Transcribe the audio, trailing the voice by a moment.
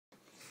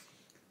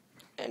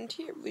And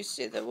here we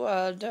see the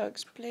wild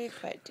dogs play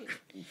fighting.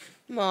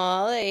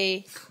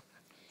 Molly.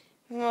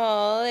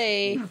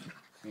 Molly.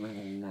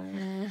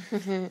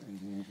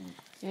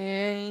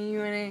 Yeah, you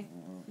wanna...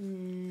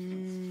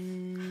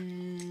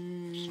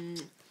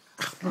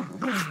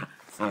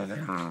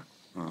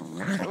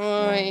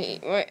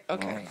 Wait,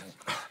 okay.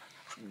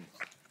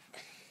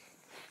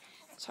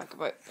 Talk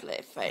about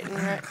play fighting,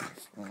 right?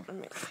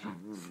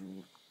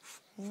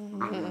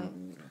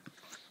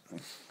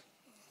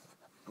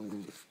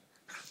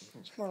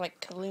 It's more like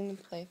cuddling than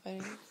play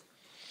fighting.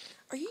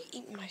 Are you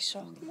eating my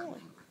sock,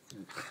 Molly?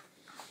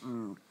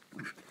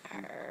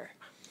 Arr.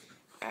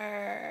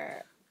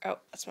 Arr. Oh,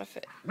 that's my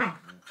foot.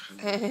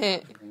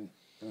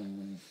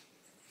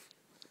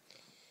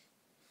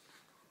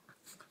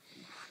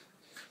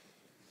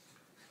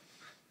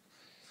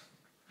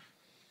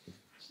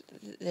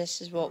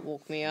 This is what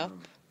woke me up.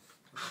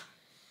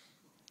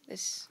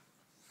 This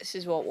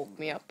is what woke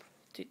me up.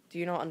 Do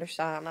you not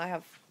understand? I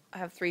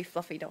have 3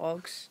 fluffy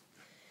dogs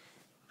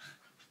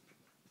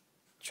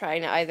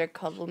trying to either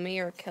cuddle me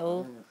or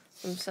kill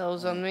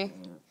themselves on me.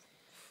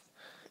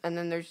 And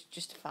then there's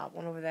just a fat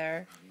one over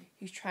there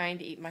who's trying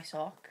to eat my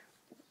sock.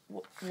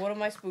 What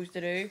am I supposed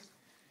to do?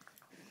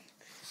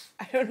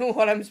 I don't know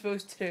what I'm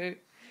supposed to do.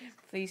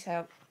 Please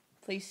help.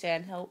 Please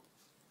send help.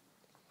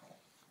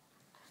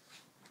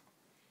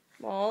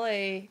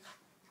 Molly,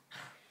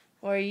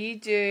 what are you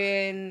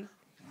doing?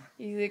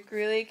 You look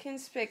really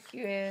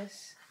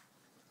conspicuous.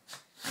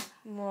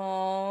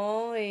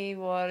 Molly,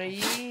 what are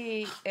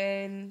you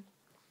eating?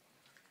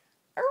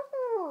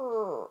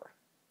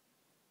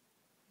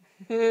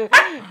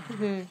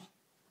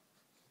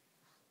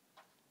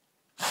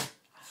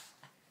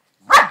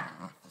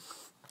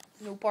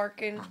 No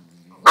barking.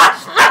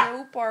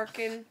 No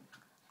barking.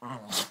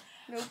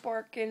 No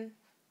barking.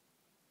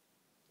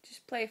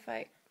 Just play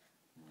fight.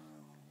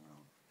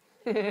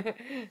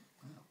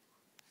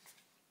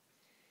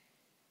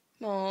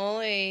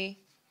 Molly.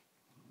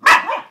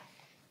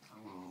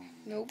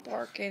 No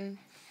barking.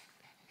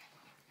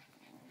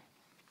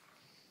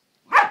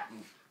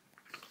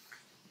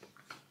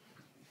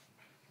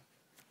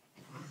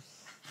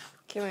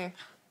 Come here.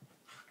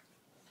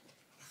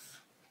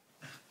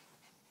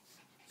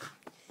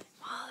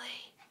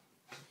 Molly.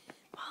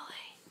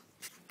 Molly.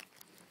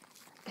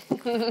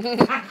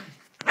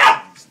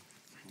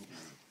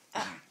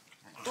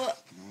 What?